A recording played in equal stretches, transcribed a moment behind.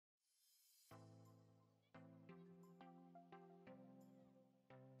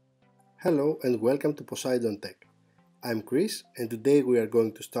Hello and welcome to Poseidwn Tech. I'm Chris and today we are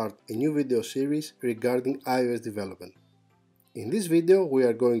going to start a new video series regarding iOS development. In this video we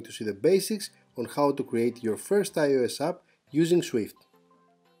are going to see the basics on how to create your first iOS app using Swift.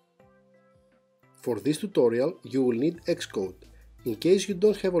 For this tutorial you will need xcode. In case you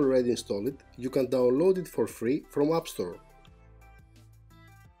don't have already installed it, you can download it for free from App Store.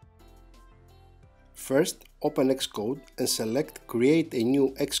 First, open xcode and select Create a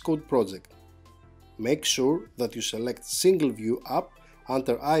new xcode project. Make sure that you select Single View App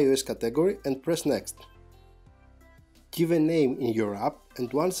under iOS category and press Next. Give a name in your app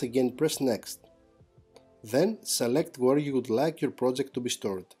and once again press Next. Then select where you would like your project to be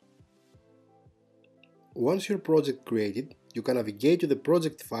stored. Once your project created, you can navigate to the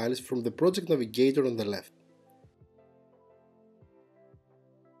project files from the project navigator on the left.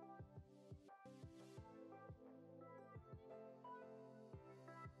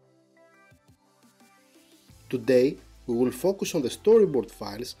 Today, we will focus on the storyboard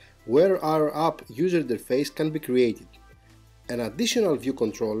files where our app user interface can be created. An additional view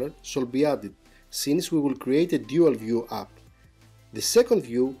controller shall be added since we will create a dual view app. The second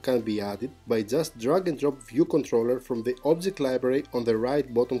view can be added by just drag and drop view controller from the object library on the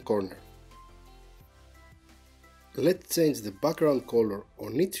right bottom corner. Let's change the background color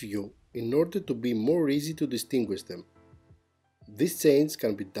on each view in order to be more easy to distinguish them. This change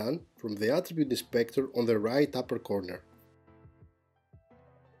can be done from the attribute inspector on the right upper corner.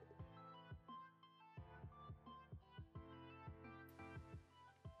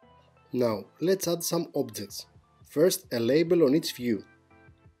 Now let's add some objects. First, a label on each view.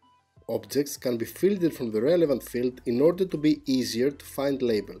 Objects can be filtered from the relevant field in order to be easier to find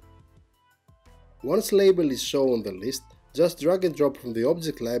label. Once label is shown on the list, just drag and drop from the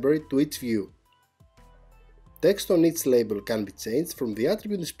object library to each view. Text on each label can be changed from the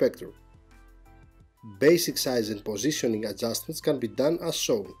attribute inspector. Basic size and positioning adjustments can be done as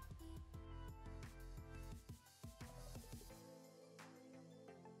shown.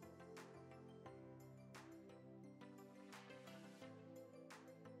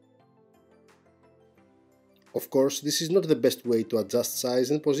 Of course, this is not the best way to adjust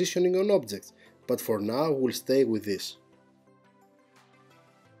size and positioning on objects, but for now we'll stay with this.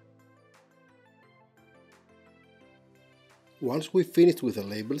 Once we've finished with the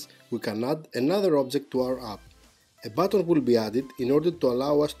labels, we can add another object to our app. A button will be added in order to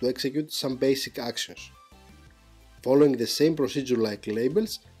allow us to execute some basic actions. Following the same procedure like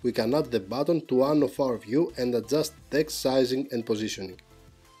labels, we can add the button to one of our view and adjust text sizing and positioning.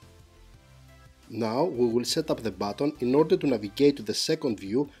 Now we will set up the button in order to navigate to the second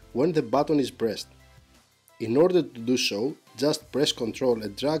view when the button is pressed. In order to do so, just press Ctrl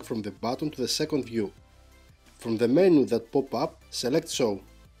and drag from the button to the second view. From the menu that pop up, select Show.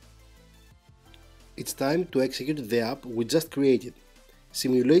 It's time to execute the app we just created.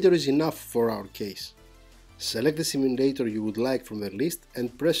 Simulator is enough for our case. Select the simulator you would like from the list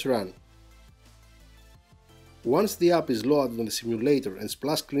and press Run. Once the app is loaded on the simulator and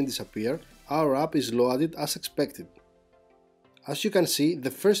splash screen disappear, our app is loaded as expected. As you can see,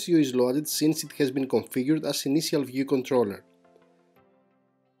 the first view is loaded since it has been configured as initial view controller.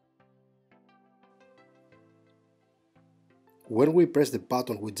 When we press the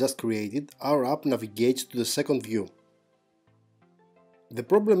button we just created, our app navigates to the second view. The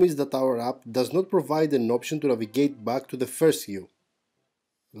problem is that our app does not provide an option to navigate back to the first view.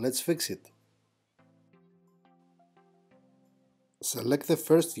 Let's fix it. Select the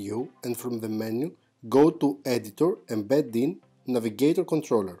first view and from the menu go to Editor, Embed in, Navigator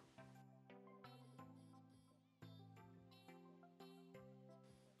Controller.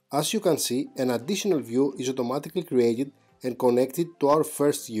 As you can see, an additional view is automatically created and connected to our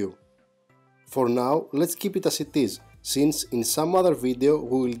first view. For now, let's keep it as it is, since in some other video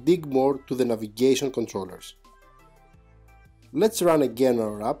we will dig more to the navigation controllers. Let's run again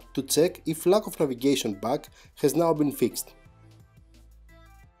our app to check if lack of navigation bug has now been fixed.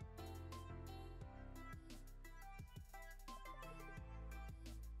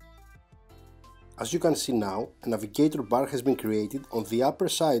 As you can see now, a navigator bar has been created on the upper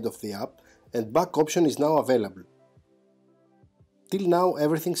side of the app and back option is now available. Till now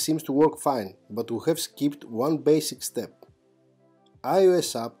everything seems to work fine, but we have skipped one basic step. iOS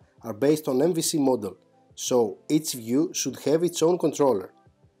apps are based on MVC model, so each view should have its own controller.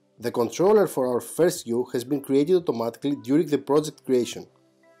 The controller for our first view has been created automatically during the project creation.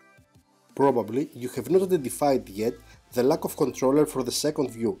 Probably you have not identified yet the lack of controller for the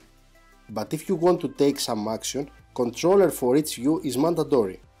second view, but if you want to take some action, controller for each view is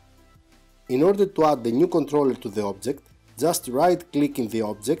mandatory. In order to add the new controller to the object, just right-click in the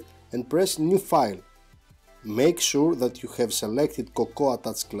object and press New File. Make sure that you have selected Cocoa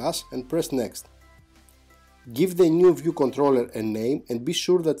Attached class and press Next. Give the new view controller a name and be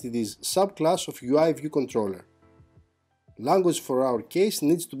sure that it is subclass of UI view controller. Language for our case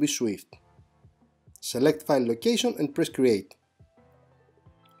needs to be Swift. Select file location and press Create.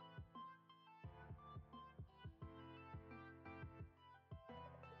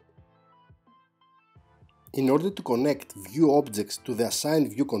 In order to connect view objects to the assigned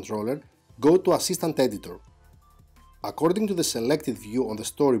view controller, go to Assistant Editor. According to the selected view on the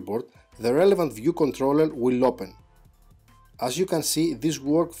storyboard, the relevant view controller will open. As you can see, this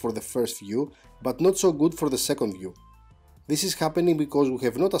worked for the first view, but not so good for the second view. This is happening because we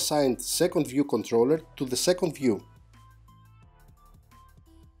have not assigned second view controller to the second view.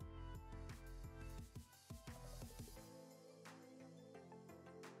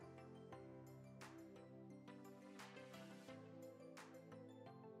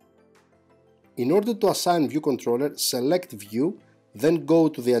 In order to assign view controller, select View, then go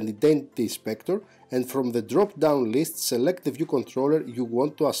to the Identity Inspector and from the drop-down list select the view controller you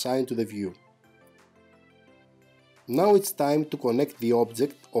want to assign to the view. Now it's time to connect the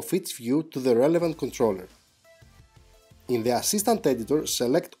object of each view to the relevant controller. In the Assistant Editor,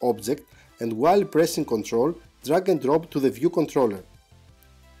 select Object and while pressing Ctrl, drag and drop to the view controller.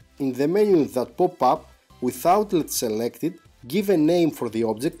 In the menu that pop up, with Outlet selected, give a name for the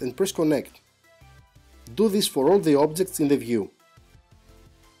object and press Connect. Do this for all the objects in the view.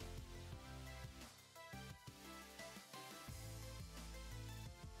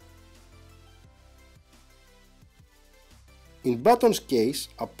 In Buttons case,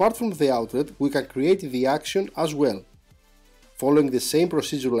 apart from the outlet, we can create the action as well. Following the same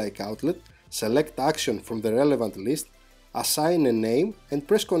procedure like outlet, select action from the relevant list, assign a name and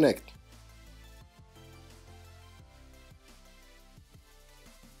press Connect.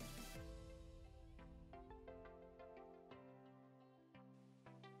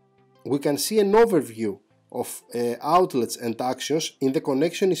 We can see an overview of outlets and actions in the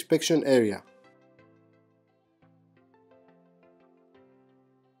connection inspection area.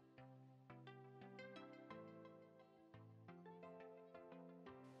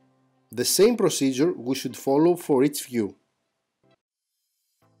 The same procedure we should follow for each view.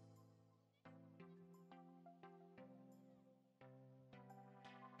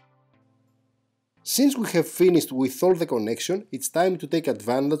 Since we have finished with all the connection, it's time to take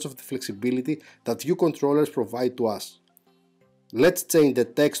advantage of the flexibility that view controllers provide to us. Let's change the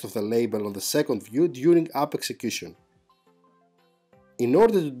text of the label on the second view during app execution. In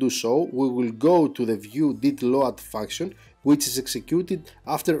order to do so, we will go to the view.load function, which is executed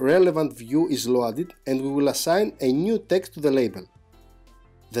after relevant view is loaded, and we will assign a new text to the label.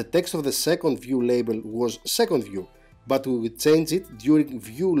 The text of the second view label was second view, but we will change it during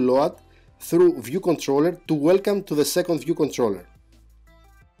view load through view controller to welcome to the second view controller.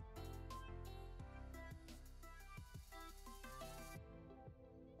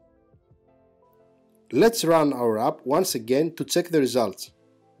 Let's run our app once again to check the results.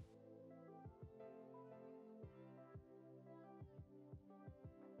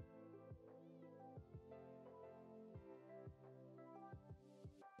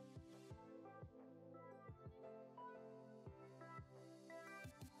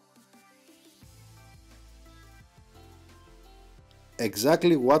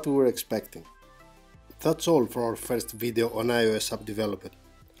 Exactly what we were expecting. That's all for our first video on iOS app development.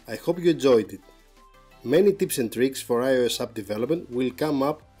 I hope you enjoyed it. Many tips and tricks for iOS app development will come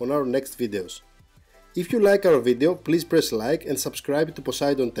up on our next videos. If you like our video, please press like and subscribe to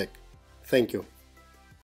Poseidwn Tech. Thank you.